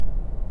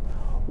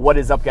What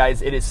is up,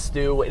 guys? It is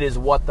Stu. It is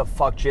What the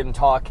Fuck Gym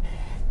Talk.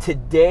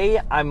 Today,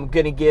 I'm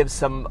going to give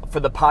for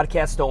the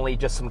podcast only,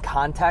 just some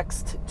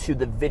context to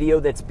the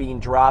video that's being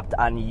dropped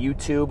on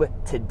YouTube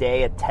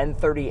today at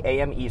 10:30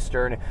 a.m.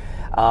 Eastern.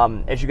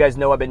 As you guys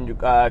know, I've been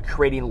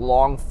creating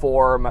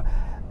long-form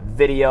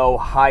video,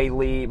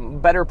 highly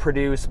better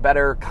produced,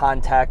 better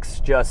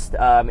context. Just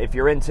if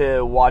you're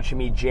into watching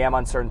me jam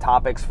on certain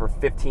topics for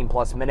 15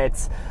 plus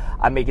minutes,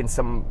 I'm making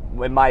some,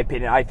 in my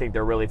opinion, I think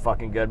they're really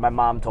fucking good. My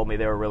mom told me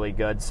they were really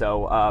good,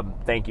 so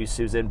thank you,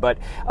 Susan. But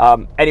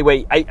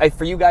anyway,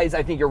 for you guys,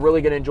 I think you're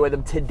really going to enjoy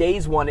them.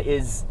 Today's one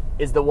is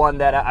the one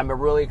that I'm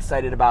really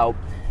excited about.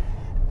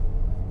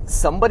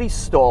 Somebody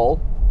stole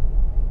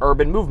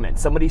urban movement.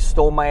 Somebody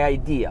stole my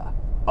idea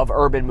of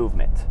urban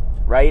movement,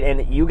 right?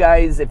 And you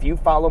guys, if you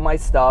follow my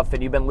stuff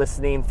and you've been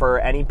listening for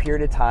any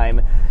period of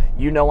time,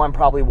 you know I'm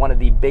probably one of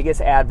the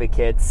biggest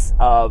advocates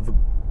of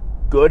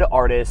good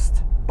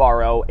artists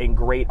borrow and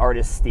great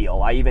artists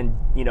steal. I even,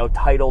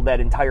 titled that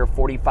entire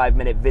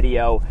 45-minute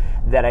video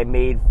that I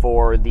made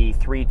for the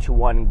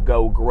 3-2-1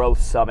 Go Growth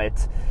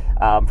Summit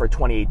for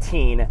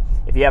 2018.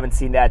 If you haven't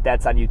seen that,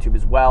 that's on YouTube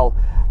as well.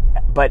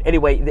 But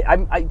anyway,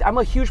 I'm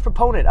a huge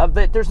proponent of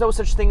that. There's no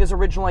such thing as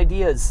original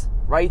ideas,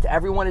 right?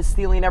 Everyone is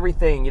stealing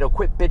everything.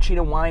 Quit bitching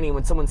and whining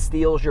when someone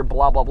steals your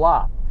blah, blah,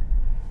 blah.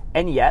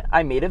 And yet,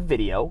 I made a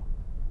video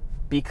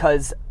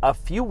because a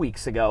few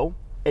weeks ago,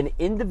 an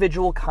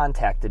individual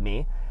contacted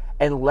me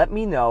and let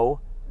me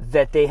know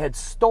that they had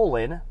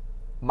stolen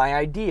my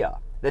idea,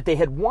 that they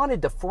had wanted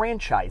to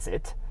franchise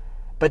it,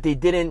 but they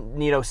didn't,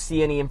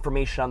 see any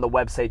information on the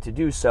website to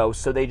do so,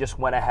 so they just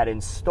went ahead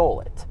and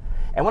stole it.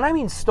 And when I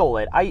mean stole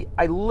it, I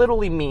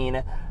literally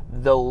mean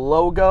the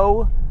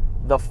logo,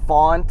 the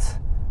font,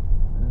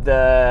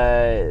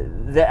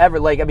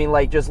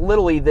 just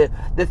literally the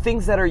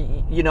things that are,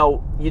 you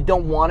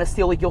don't want to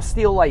steal. Like, you'll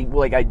steal,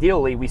 like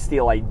ideally, we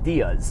steal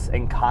ideas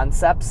and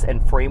concepts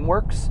and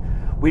frameworks.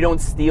 We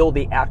don't steal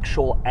the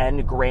actual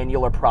end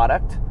granular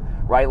product,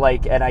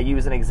 right? And I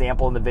use an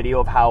example in the video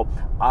of how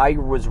I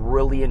was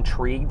really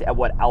intrigued at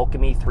what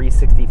Alchemy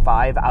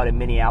 365 out in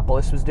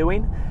Minneapolis was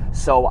doing.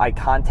 So I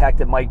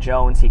contacted Mike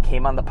Jones. He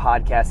came on the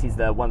podcast. He's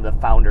one of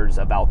the founders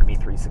of Alchemy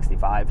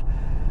 365.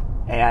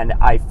 And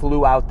I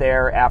flew out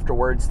there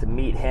afterwards to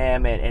meet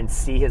him and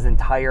see his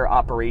entire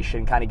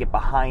operation, kind of get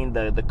behind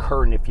the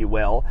curtain, if you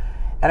will.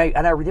 And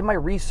I did my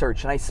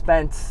research, and I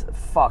spent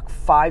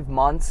 5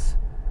 months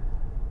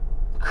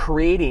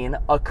creating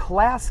a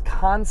class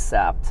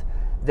concept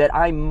that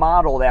I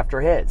modeled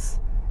after his.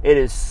 It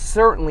is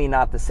certainly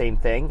not the same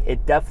thing.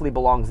 It definitely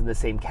belongs in the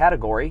same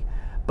category,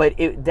 but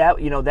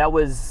that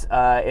was,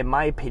 in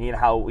my opinion,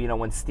 how,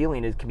 when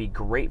stealing it can be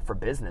great for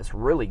business,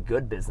 really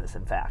good business,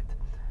 in fact.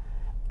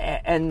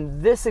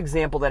 And this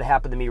example that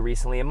happened to me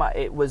recently,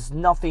 it was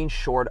nothing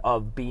short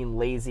of being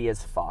lazy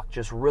as fuck,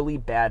 just really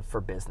bad for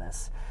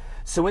business.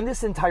 So in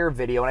this entire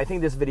video, and I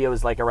think this video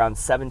is like around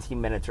 17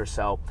 minutes or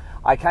so,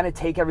 I kind of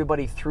take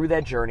everybody through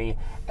that journey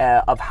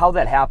of how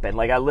that happened.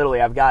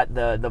 I've got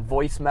the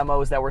voice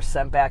memos that were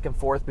sent back and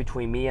forth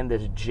between me and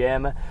this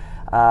gym,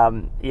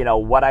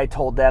 what I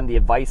told them, the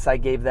advice I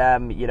gave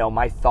them,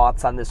 my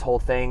thoughts on this whole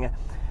thing.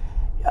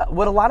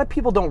 What a lot of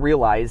people don't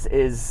realize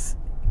is,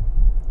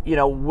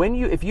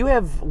 if you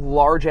have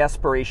large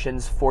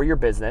aspirations for your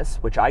business,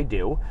 which I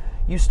do,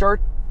 you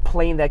start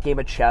playing that game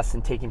of chess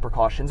and taking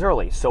precautions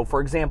early. So,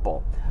 for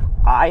example,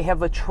 I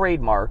have a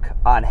trademark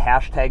on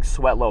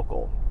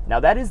 #SweatLocal. Now,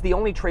 that is the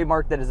only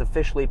trademark that is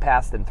officially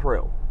passed and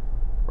through,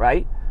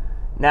 right?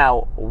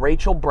 Now,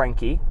 Rachel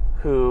Brenke,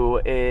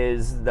 who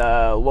is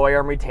the lawyer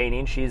I'm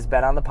retaining, she's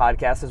been on the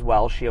podcast as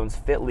well. She owns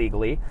Fit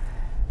Legally.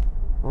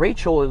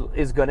 Rachel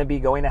is going to be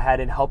going ahead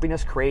and helping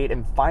us create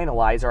and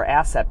finalize our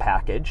asset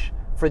package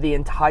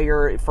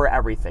for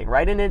everything,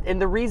 right?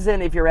 And the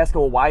reason, if you're asking,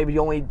 well, why have you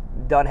only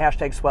done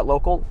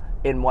 #SweatLocal,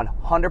 in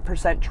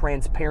 100%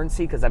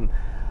 transparency, because I'm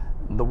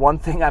the one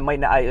thing I might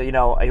not,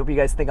 I hope you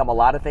guys think I'm a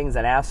lot of things,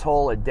 an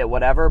asshole,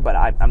 whatever, but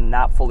I'm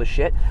not full of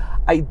shit.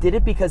 I did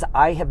it because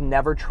I have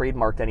never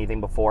trademarked anything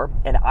before,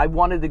 and I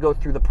wanted to go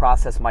through the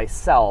process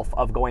myself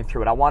of going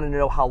through it. I wanted to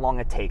know how long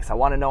it takes. I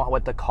want to know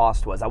what the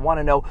cost was. I want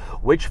to know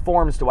which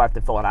forms do I have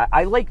to fill in.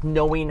 I like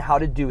knowing how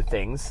to do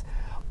things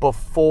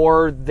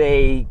before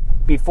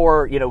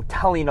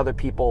telling other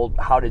people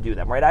how to do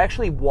them, right? I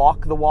actually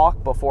walk the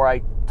walk before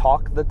I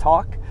talk the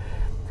talk.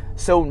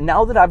 So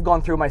now that I've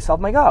gone through myself,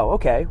 I'm like, oh,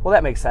 okay, well,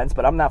 that makes sense,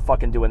 but I'm not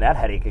fucking doing that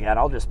headache again.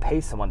 I'll just pay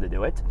someone to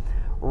do it.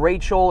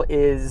 Rachel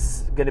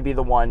is going to be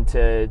the one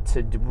to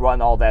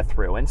run all that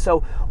through. And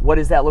so what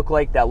does that look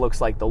like? That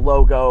looks like the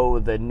logo,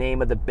 the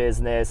name of the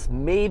business,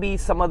 maybe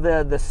some of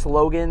the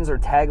slogans or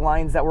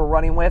taglines that we're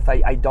running with.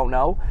 I don't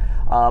know.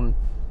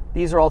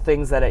 These are all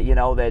things that,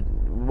 that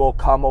will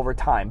come over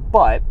time.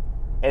 But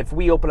if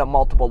we open up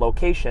multiple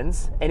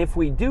locations, and if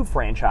we do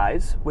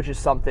franchise, which is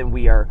something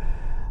we are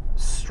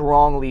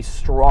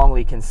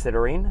strongly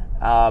considering,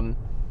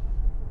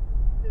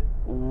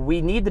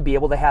 we need to be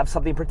able to have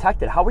something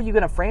protected. How are you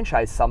going to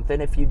franchise something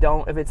if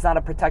it's not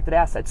a protected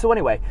asset? So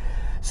anyway,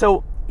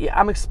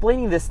 I'm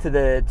explaining this to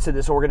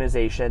this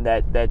organization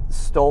that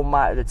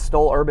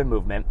stole Urban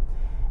Movement,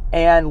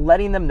 and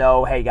letting them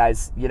know, hey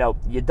guys,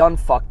 you done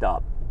fucked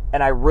up.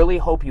 And I really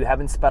hope you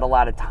haven't spent a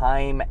lot of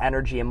time,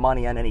 energy, and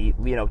money on any,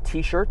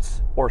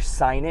 t-shirts or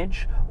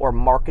signage or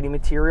marketing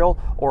material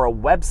or a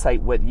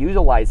website with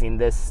utilizing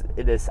this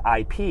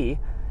IP,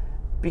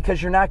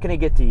 because you're not going to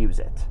get to use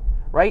it,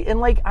 right?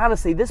 And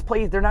honestly, this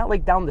place, they're not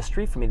down the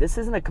street from me. This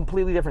isn't a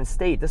completely different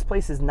state. This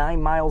place is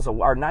 9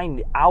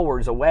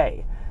 hours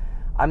away.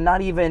 I'm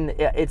not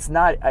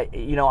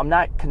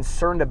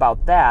concerned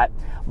about that.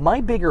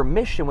 My bigger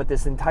mission with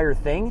this entire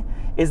thing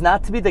is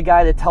not to be the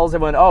guy that tells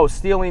everyone, oh,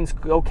 stealing's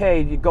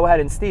okay, you go ahead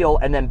and steal,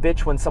 and then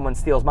bitch when someone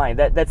steals mine.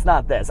 That's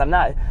not this. I'm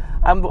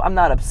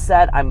not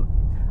upset. I'm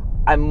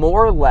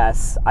more or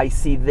less, I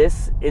see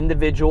this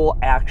individual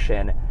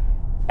action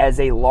as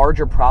a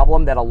larger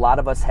problem that a lot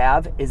of us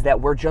have, is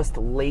that we're just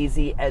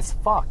lazy as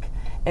fuck.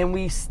 And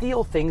we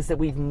steal things that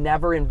we've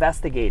never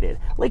investigated.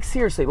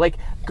 Seriously,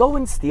 go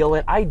and steal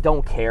it. I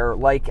don't care.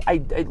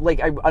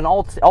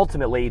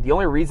 Ultimately, the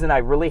only reason I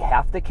really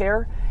have to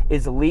care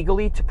is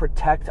legally to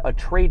protect a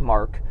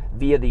trademark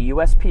via the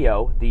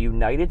USPO, the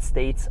United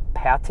States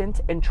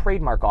Patent and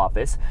Trademark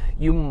Office.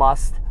 You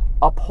must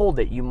uphold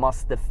it. You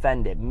must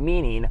defend it.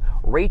 Meaning,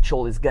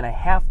 Rachel is going to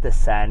have to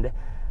send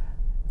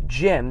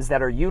gyms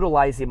that are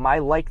utilizing my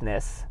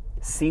likeness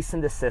cease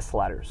and desist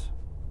letters.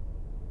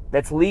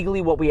 That's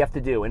legally what we have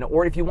to do.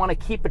 Or if you want to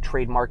keep a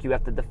trademark, you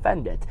have to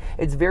defend it.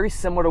 It's very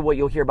similar to what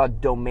you'll hear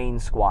about domain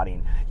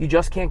squatting. You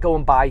just can't go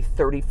and buy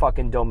 30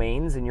 fucking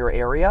domains in your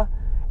area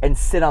and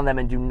sit on them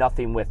and do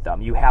nothing with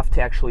them. You have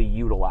to actually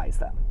utilize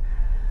them.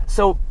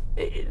 So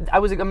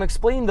I'm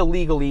explaining the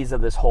legalese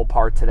of this whole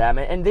part to them.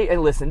 And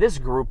listen, this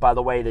group, by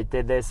the way, that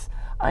did this,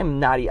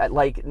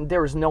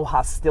 there was no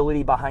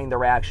hostility behind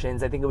their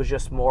actions. I think it was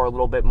just a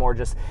little bit more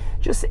just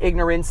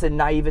ignorance and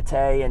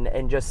naivete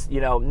and just,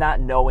 not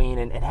knowing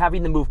and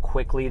having to move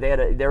quickly.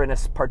 They're in a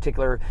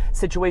particular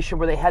situation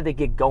where they had to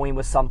get going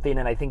with something,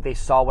 and I think they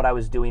saw what I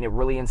was doing. It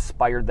really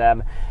inspired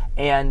them,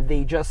 and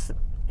they just,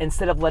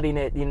 instead of letting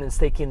it,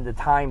 taking the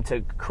time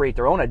to create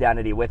their own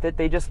identity with it,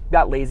 they just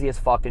got lazy as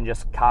fuck and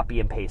just copy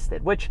and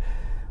pasted, which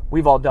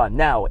we've all done.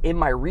 Now, in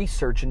my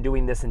research and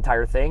doing this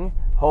entire thing,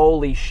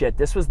 holy shit,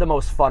 this was the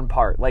most fun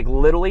part.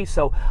 Literally,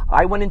 so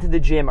I went into the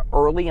gym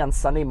early on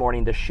Sunday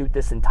morning to shoot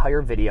this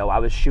entire video. I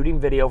was shooting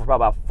video for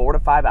about 4 to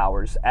 5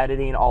 hours,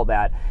 editing, all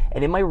that.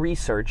 And in my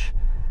research,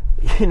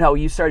 if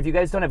you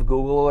guys don't have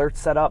Google Alerts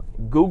set up,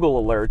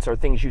 Google Alerts are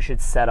things you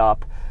should set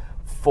up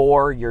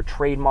for your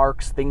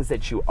trademarks, things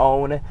that you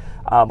own,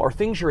 or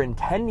things you're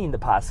intending to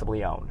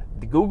possibly own.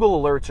 The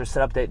Google Alerts are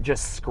set up that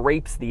just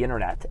scrapes the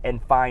internet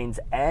and finds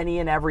any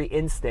and every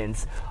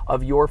instance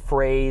of your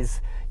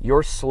phrase,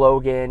 your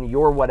slogan,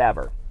 your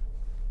whatever.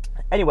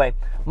 Anyway,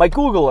 my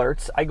Google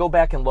Alerts, I go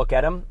back and look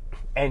at them,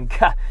 and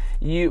God,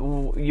 you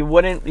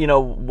wouldn't,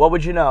 what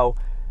would you know?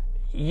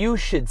 You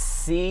should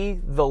see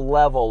the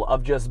level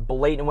of just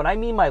blatant. When I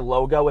mean my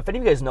logo, if any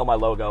of you guys know my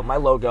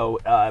logo,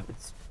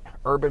 it's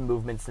Urban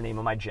Movement's the name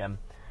of my gym.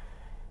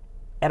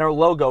 And our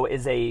logo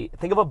is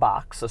think of a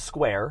box, a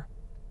square,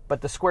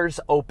 but the square's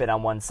open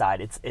on one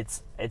side. It's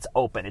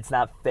open. It's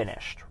not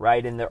finished,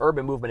 right? And the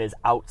Urban Movement is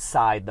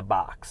outside the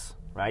box,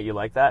 right? You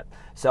like that?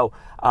 So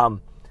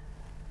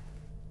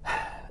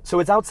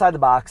it's outside the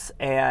box,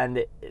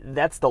 and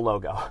that's the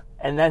logo.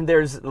 And then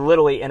there's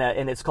literally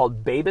and it's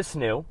called Babus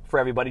New for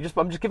everybody.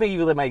 I'm just giving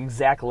you my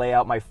exact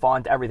layout, my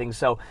font, everything.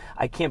 So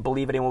I can't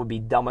believe anyone would be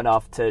dumb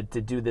enough to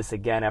do this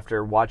again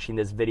after watching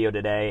this video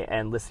today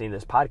and listening to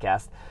this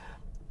podcast.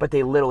 But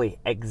they literally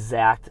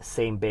exact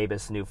same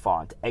Babus New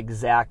font,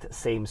 exact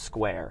same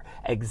square,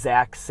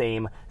 exact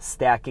same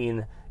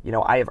stacking.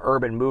 I have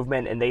Urban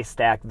Movement, and they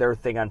stack their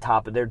thing on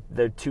top of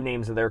their two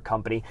names of their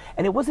company.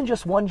 And it wasn't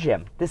just one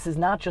gym. This is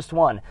not just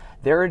one.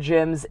 There are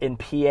gyms in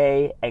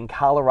PA and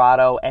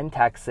Colorado and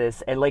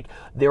Texas, and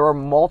there are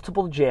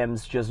multiple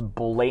gyms just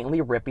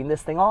blatantly ripping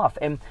this thing off.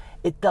 And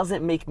it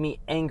doesn't make me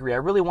angry. I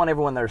really want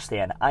everyone to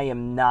understand. I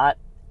am not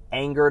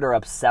angered or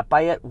upset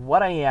by it.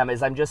 What I am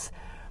is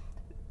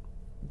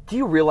do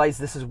you realize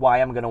this is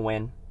why I'm going to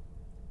win?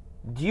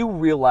 Do you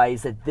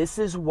realize that this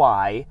is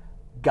why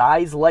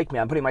guys like me,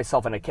 I'm putting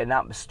myself in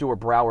not Stuart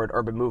Broward,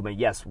 Urban Movement.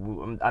 Yes,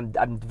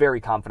 I'm very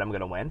confident I'm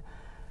going to win.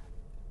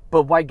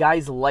 But why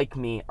guys like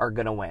me are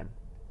going to win?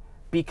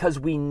 Because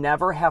we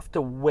never have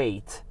to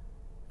wait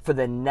for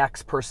the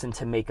next person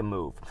to make a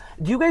move.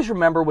 Do you guys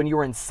remember when you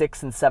were in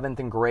 6th and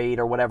 7th grade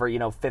or whatever,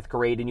 5th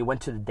grade, and you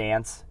went to the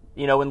dance?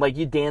 And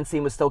you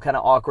dancing was still kind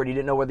of awkward. You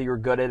didn't know whether you were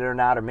good at it or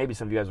not, or maybe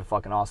some of you guys were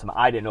fucking awesome.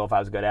 I didn't know if I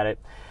was good at it.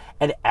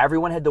 And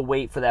everyone had to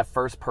wait for that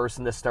first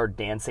person to start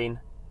dancing,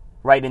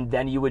 right? And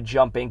then you would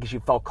jump in because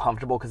you felt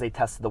comfortable because they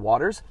tested the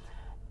waters.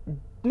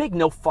 Make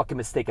no fucking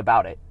mistake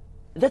about it.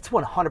 That's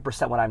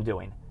 100% what I'm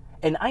doing.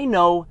 And I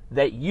know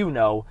that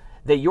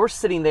you're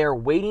sitting there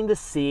waiting to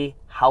see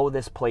how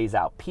this plays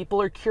out. People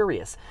are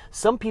curious.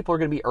 Some people are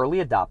going to be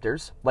early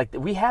adopters.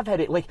 We have had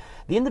it,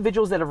 the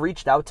individuals that have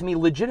reached out to me,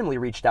 legitimately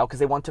reached out because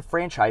they want to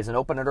franchise and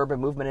open an Urban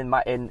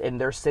Movement in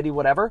their city,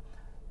 whatever.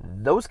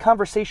 those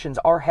conversations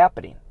are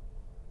happening.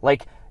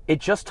 Like, it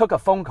just took a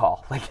phone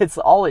call. Like, it's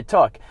all it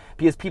took,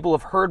 because people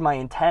have heard my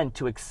intent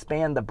to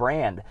expand the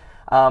brand.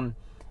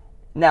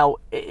 Now,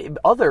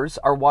 others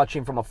are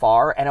watching from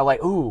afar and are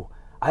like, ooh,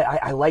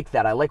 I like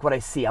that. I like what I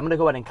see. I'm going to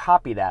go ahead and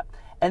copy that.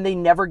 And they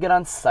never get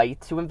on site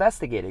to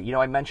investigate it. You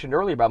know, I mentioned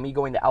earlier about me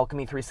going to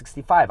Alchemy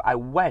 365.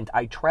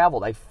 I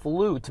traveled, I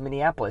flew to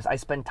Minneapolis. I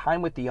spent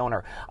time with the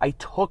owner. I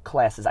took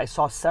classes. I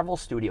saw several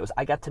studios.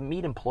 I got to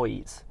meet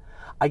employees.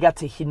 I got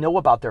to know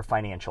about their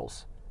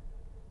financials.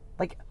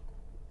 Like,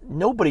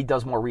 nobody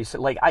does more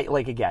research. I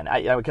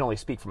can only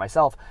speak for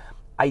myself.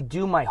 I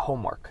do my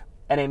homework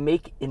and I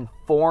make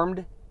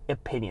informed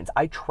opinions.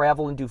 I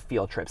travel and do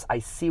field trips. I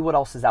see what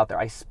else is out there.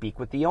 I speak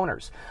with the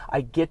owners.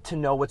 I get to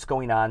know what's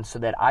going on so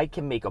that I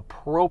can make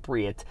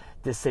appropriate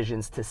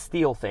decisions to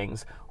steal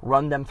things,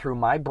 run them through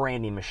my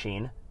branding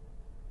machine,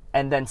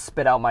 and then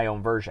spit out my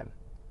own version.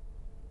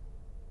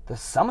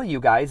 Some of you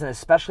guys, and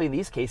especially in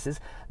these cases,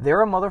 there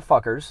are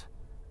motherfuckers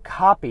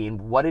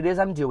copying what it is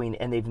I'm doing,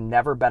 and they've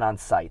never been on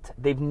site.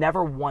 They've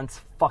never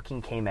once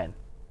fucking came in.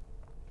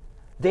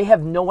 They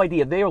have no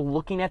idea. They are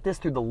looking at this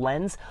through the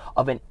lens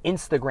of an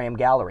Instagram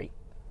gallery,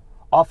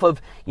 off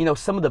of,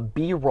 some of the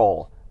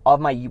B-roll of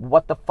my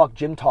What the Fuck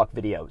Gym Talk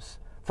videos,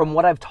 from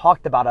what I've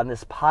talked about on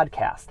this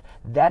podcast.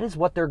 That is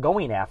what they're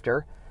going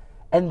after.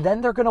 And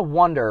then they're going to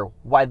wonder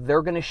why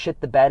they're going to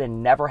shit the bed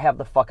and never have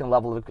the fucking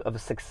level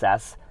of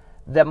success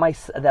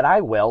that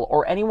I will,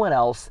 or anyone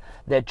else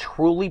that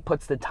truly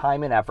puts the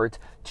time and effort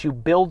to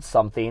build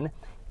something,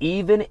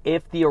 even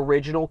if the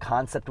original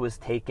concept was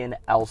taken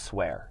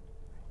elsewhere.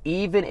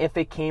 Even if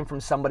it came from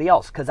somebody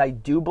else, because I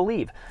do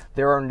believe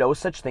there are no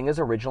such thing as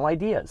original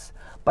ideas.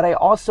 But I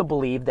also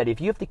believe that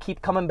if you have to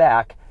keep coming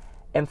back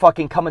and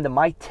fucking coming to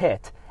my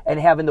tit and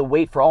having to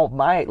wait for all of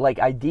my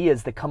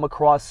ideas to come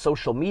across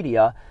social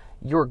media,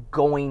 you're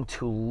going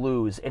to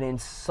lose. And in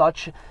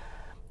such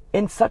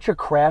a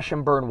crash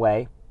and burn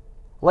way.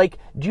 Like,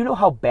 do you know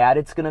how bad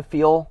it's going to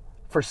feel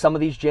for some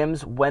of these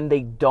gyms when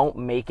they don't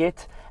make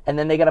it and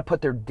then they got to put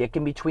their dick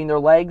in between their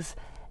legs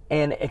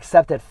and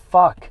accept that,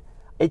 fuck,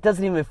 it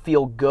doesn't even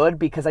feel good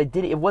because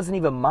it wasn't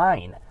even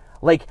mine.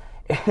 Like,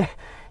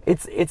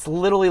 it's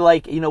literally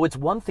like, it's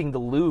one thing to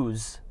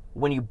lose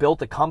when you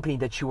built a company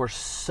that you were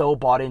so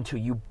bought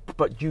into,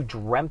 but you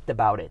dreamt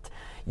about it.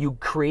 You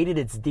created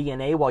its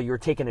DNA while you were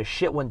taking a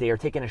shit one day or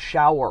taking a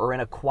shower or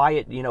in a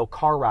quiet,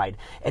 car ride,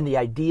 and the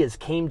ideas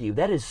came to you.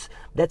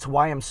 That's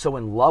why I'm so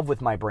in love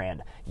with my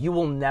brand. You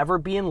will never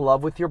be in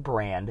love with your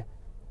brand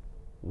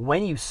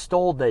when you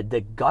stole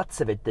the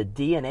guts of it, the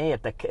DNA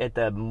at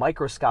the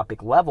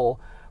microscopic level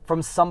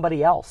from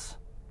somebody else.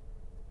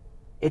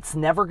 It's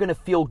never going to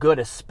feel good,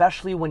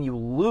 especially when you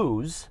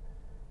lose.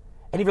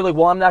 And if you're like,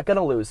 well, I'm not going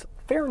to lose.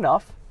 Fair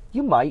enough.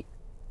 You might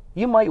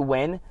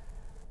win.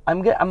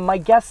 My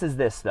guess is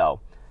this,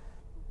 though.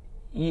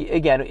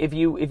 Again, if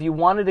you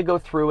wanted to go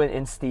through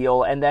and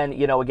steal, and then,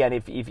 again,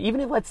 if even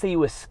if, let's say,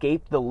 you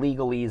escaped the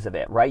legalese of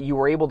it, right? You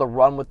were able to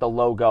run with the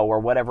logo or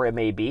whatever it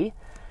may be.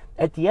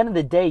 At the end of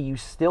the day, you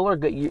still are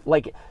good.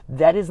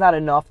 That is not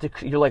enough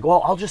you're like,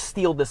 well, I'll just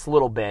steal this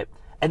little bit,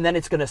 and then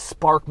it's going to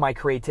spark my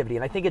creativity.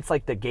 And I think it's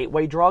like the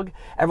gateway drug.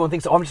 Everyone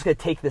thinks, oh, I'm just going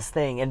to take this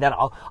thing, and then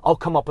I'll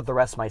come up with the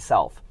rest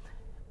myself.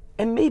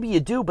 And maybe you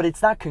do, but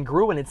it's not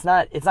congruent. It's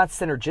not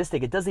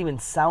synergistic. It doesn't even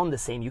sound the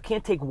same. You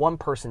can't take one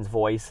person's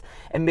voice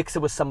and mix it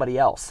with somebody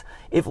else.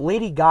 If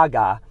Lady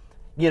Gaga,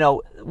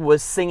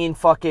 was singing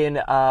fucking,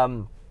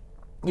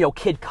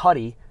 Kid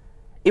Cudi,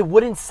 it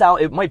wouldn't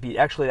sound. It might be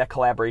actually, that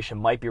collaboration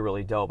might be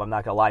really dope. I'm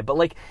not gonna lie,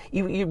 but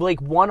you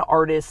like one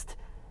artist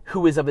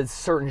who is of a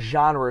certain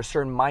genre, a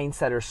certain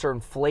mindset, or a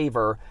certain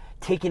flavor,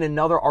 taking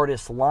another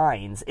artist's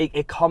lines,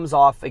 it comes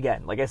off,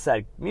 again, like I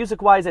said,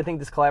 music-wise, I think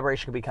this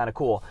collaboration could be kind of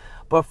cool.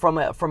 But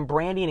from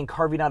branding and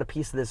carving out a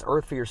piece of this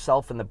earth for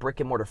yourself in the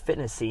brick-and-mortar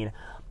fitness scene,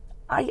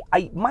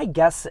 my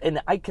guess,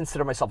 and I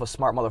consider myself a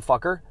smart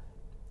motherfucker,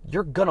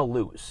 you're going to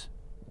lose.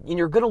 And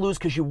you're going to lose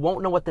because you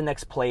won't know what the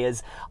next play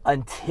is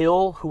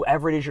until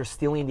whoever it is you're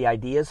stealing the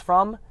ideas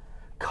from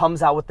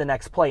comes out with the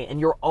next play, and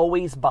you're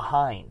always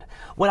behind.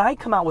 When I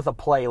come out with a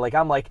play,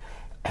 I'm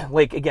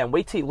again,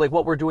 wait till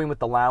what we're doing with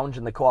the lounge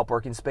and the co-op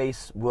working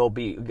space will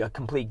be a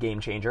complete game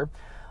changer.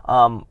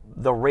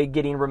 The rig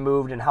getting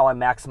removed and how I'm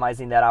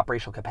maximizing that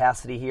operational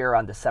capacity here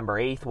on December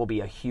 8th will be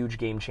a huge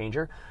game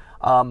changer.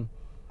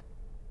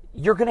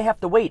 You're going to have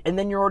to wait, and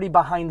then you're already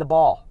behind the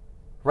ball,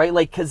 right?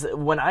 Because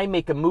when I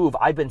make a move,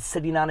 I've been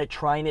sitting on it,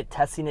 trying it,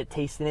 testing it,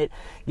 tasting it,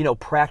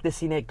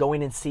 practicing it,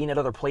 going and seeing it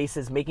other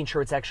places, making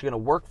sure it's actually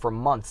going to work for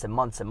months and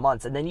months and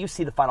months. And then you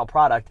see the final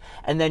product,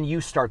 and then you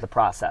start the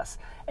process.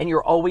 And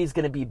you're always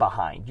going to be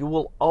behind. You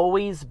will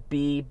always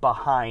be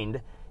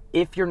behind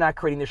if you're not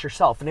creating this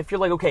yourself. And if you're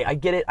like, okay, I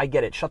get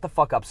it. Shut the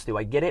fuck up, Stu.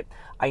 I get it.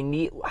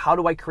 How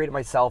do I create it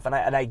myself? And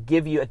I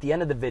give you at the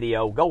end of the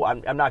video,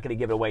 I'm not going to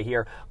give it away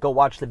here. Go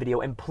watch the video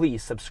and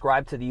please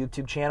subscribe to the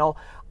YouTube channel.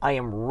 I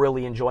am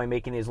really enjoying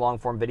making these long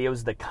form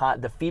videos.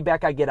 The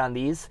feedback I get on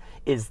these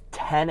is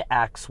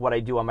 10x what I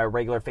do on my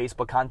regular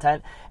Facebook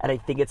content. And I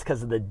think it's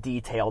because of the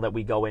detail that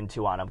we go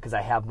into on them because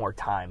I have more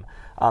time.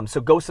 So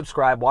go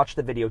subscribe, watch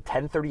the video,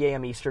 10:30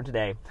 a.m. Eastern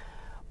today.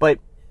 But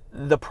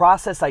the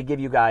process I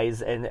give you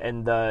guys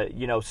and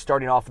the,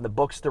 starting off in the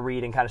books to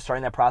read and kind of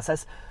starting that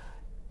process,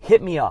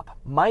 hit me up.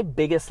 My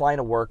biggest line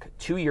of work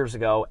 2 years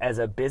ago as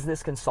a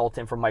business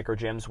consultant for micro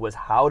gyms was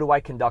how do I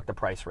conduct a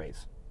price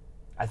raise?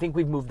 I think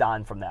we've moved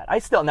on from that.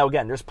 Now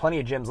again, there's plenty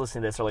of gyms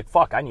listening to this are like,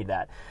 fuck, I need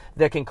that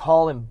can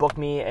call and book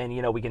me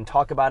and, we can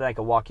talk about it. I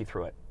can walk you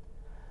through it.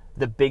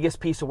 The biggest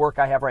piece of work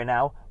I have right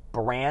now,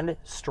 brand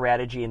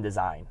strategy and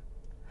design.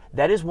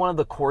 That is one of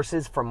the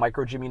courses from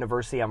Micro Gym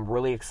University. I'm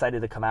really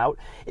excited to come out.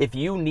 If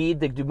you need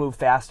to move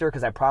faster,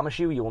 because I promise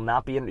you will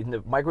not be in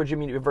the Micro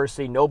Gym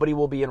University, nobody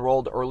will be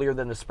enrolled earlier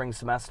than the spring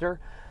semester.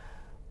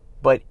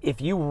 But if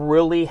you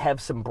really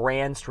have some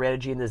brand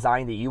strategy and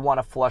design that you want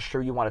to flush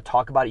through, you want to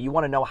talk about it, you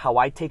want to know how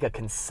I take a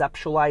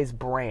conceptualized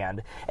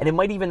brand, and it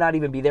might even not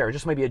even be there. It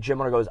just might be a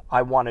gym owner goes,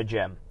 I want a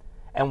gym.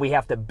 And we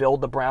have to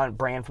build the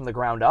brand from the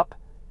ground up.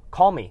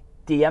 Call me,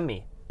 DM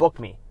me, book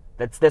me.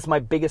 That's my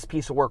biggest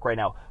piece of work right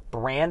now.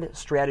 Brand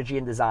strategy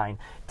and design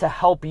to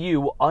help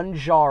you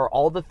unjar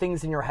all the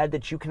things in your head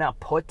that you cannot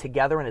put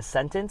together in a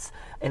sentence,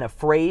 in a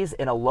phrase,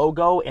 in a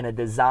logo, in a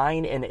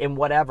design, in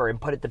whatever,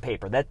 and put it to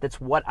paper. That's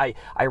what I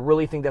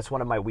really think that's one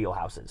of my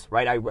wheelhouses,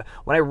 right?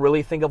 When I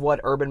really think of what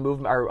urban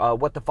movement or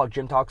what the fuck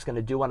Gym Talk's going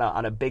to do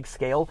on a big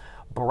scale,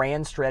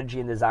 brand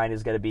strategy and design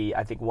is going to be,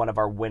 I think, one of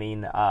our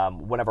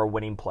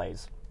winning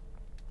plays.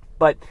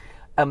 But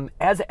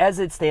as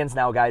it stands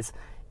now, guys.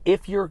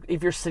 If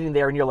you're sitting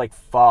there and you're like,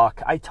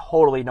 fuck, I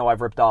totally know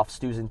I've ripped off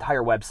Stu's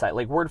entire website,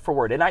 like word for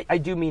word. And I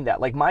do mean that.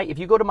 Like if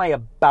you go to my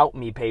About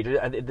Me page,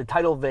 the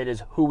title of it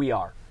is Who We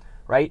Are,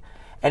 right?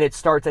 And it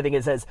starts, I think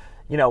it says,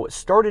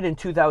 started in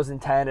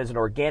 2010 as an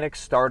organic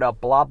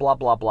startup, blah, blah,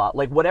 blah, blah.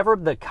 Like whatever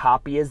the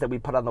copy is that we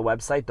put on the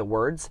website, the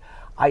words,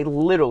 I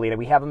literally, and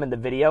we have them in the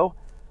video,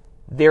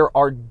 there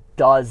are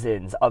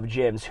dozens of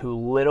gyms who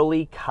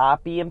literally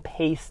copy and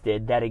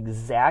pasted that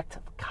exact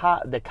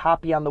the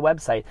copy on the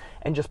website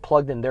and just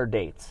plugged in their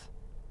dates.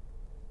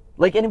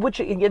 Like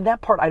in that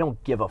part I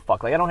don't give a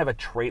fuck. Like I don't have a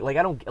trait. Like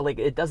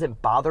it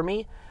doesn't bother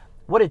me.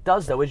 What it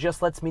does though is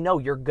just lets me know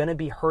you're gonna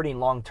be hurting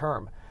long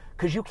term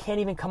because you can't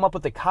even come up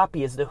with the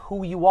copy as to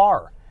who you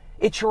are.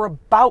 It's your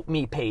About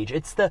Me page.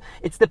 It's the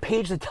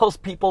page that tells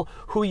people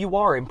who you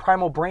are. In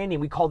Primal Branding,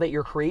 we call that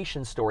your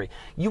creation story.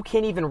 You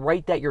can't even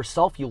write that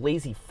yourself, you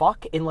lazy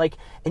fuck, and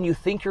you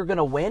think you're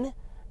gonna win?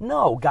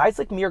 No, guys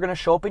like me are gonna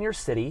show up in your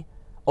city,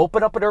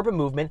 open up an urban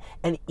movement,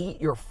 and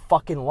eat your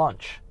fucking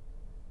lunch.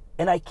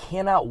 And I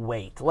cannot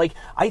wait. Like,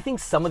 I think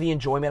some of the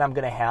enjoyment I'm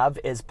gonna have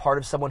as part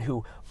of someone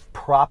who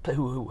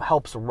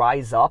helps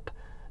rise up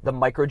the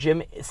micro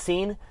gym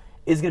scene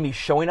is gonna be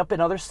showing up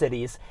in other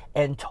cities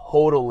and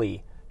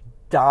totally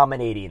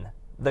dominating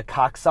the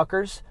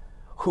cocksuckers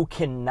who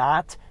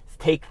cannot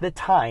take the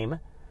time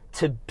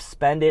to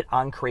spend it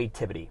on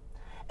creativity.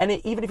 And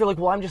even if you're like,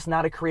 well, I'm just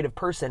not a creative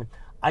person,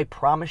 I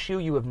promise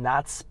you have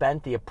not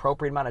spent the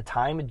appropriate amount of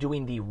time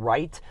doing the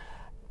right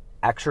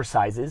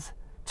exercises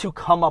to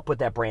come up with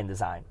that brand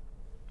design.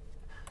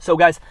 So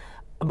guys,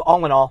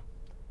 all in all,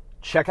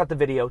 check out the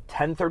video,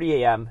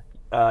 10:30 a.m.,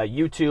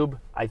 YouTube.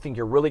 I think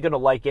you're really going to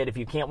like it. If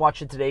you can't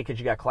watch it today because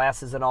you got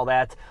classes and all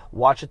that,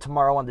 watch it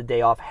tomorrow on the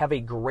day off. Have a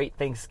great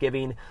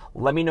Thanksgiving.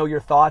 Let me know your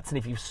thoughts. And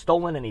if you've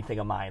stolen anything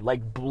of mine,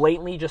 like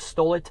blatantly just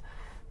stole it,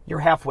 you're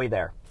halfway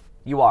there.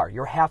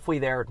 You're halfway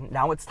there.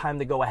 Now it's time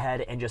to go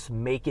ahead and just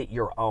make it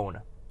your own.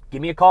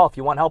 Give me a call if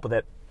you want help with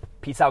it.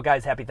 Peace out,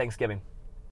 guys. Happy Thanksgiving.